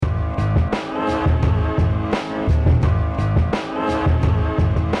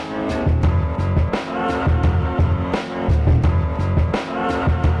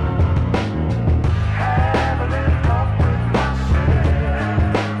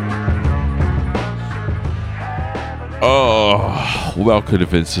Oh, welcome to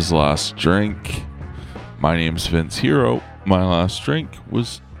Vince's Last Drink. My name's Vince Hero. My last drink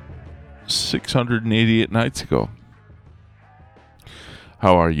was 688 nights ago.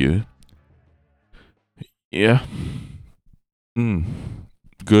 How are you? Yeah.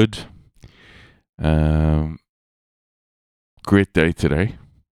 Good. Great day today.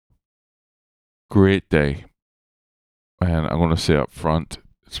 Great day. And I'm going to say up front,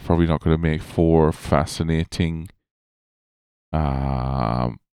 it's probably not going to make for fascinating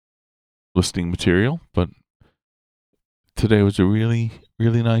listening material, but today was a really,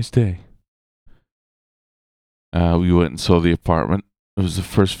 really nice day. We went and saw the apartment. It was the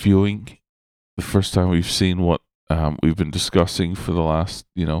first viewing, the first time we've seen what we've been discussing for the last,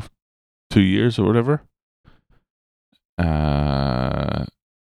 2 years or whatever.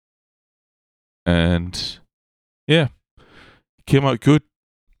 And yeah, came out good.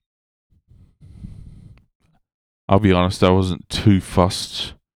 I'll be honest, I wasn't too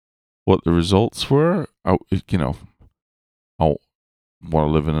fussed what the results were. I want to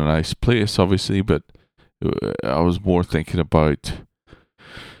live in a nice place, obviously, but I was more thinking about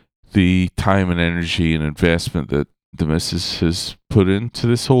the time and energy and investment that the missus has put into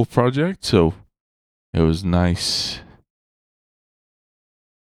this whole project. So it was nice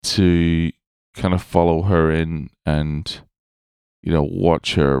to kind of follow her in and,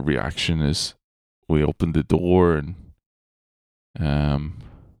 watch her reaction as we opened the door, and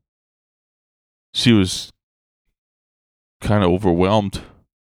she was kind of overwhelmed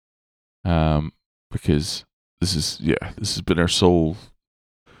because this has been her soul.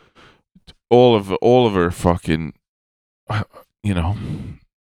 All of her fucking,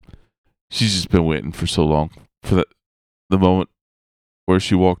 she's just been waiting for so long for the moment where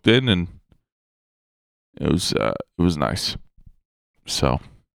she walked in, and it was nice. So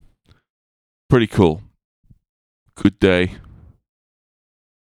pretty cool. Good day.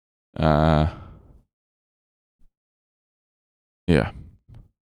 Yeah.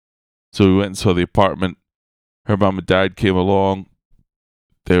 So we went and saw the apartment. Her mom and dad came along.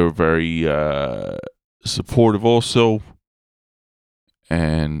 They were very supportive also.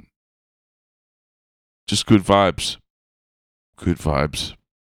 And just good vibes. Good vibes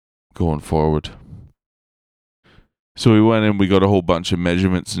going forward. So we went in, we got a whole bunch of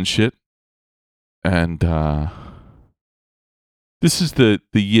measurements and shit. And this is the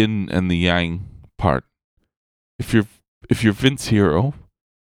yin and the yang part. If you're Vince Hero,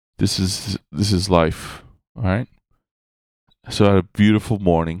 this is life, all right? So I had a beautiful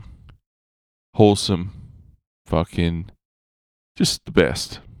morning, wholesome, fucking, just the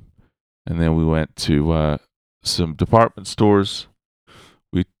best. And then we went to some department stores.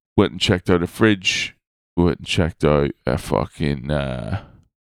 We went and checked out a fridge. We went and checked out a fucking,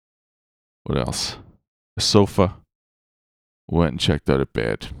 what else? A sofa. We went and checked out a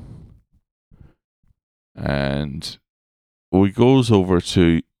bed. And we goes over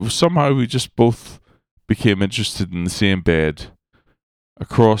to, somehow we just both became interested in the same bed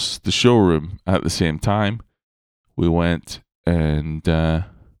across the showroom at the same time. We went and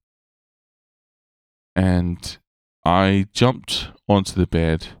I jumped onto the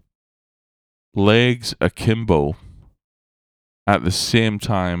bed, legs akimbo, at the same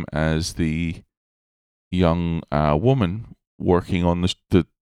time as the young woman working on the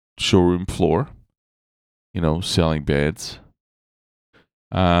showroom floor, selling beds.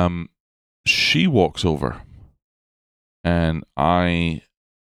 She walks over, and I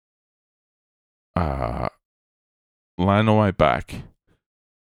land on my back,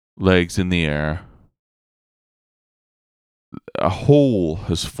 legs in the air. A hole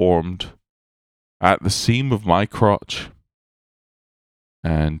has formed at the seam of my crotch,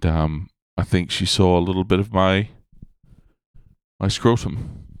 and I think she saw a little bit of my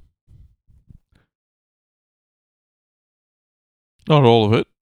scrotum. Not all of it,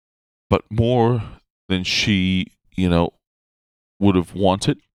 but more than she, would have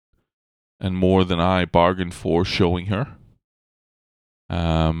wanted, and more than I bargained for showing her.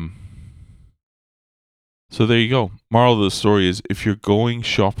 So there you go. Moral of the story is, if you're going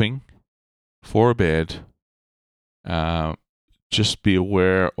shopping for a bed, just be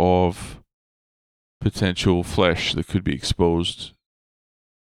aware of potential flesh that could be exposed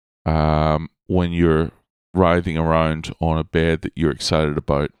when you're writhing around on a bed that you're excited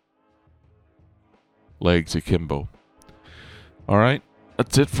about. Legs akimbo. All right,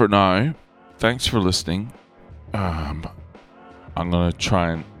 that's it for now. Thanks for listening. I'm gonna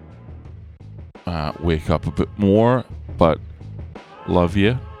try and wake up a bit more, but love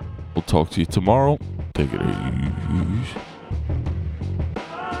you. We'll talk to you tomorrow. Take it easy.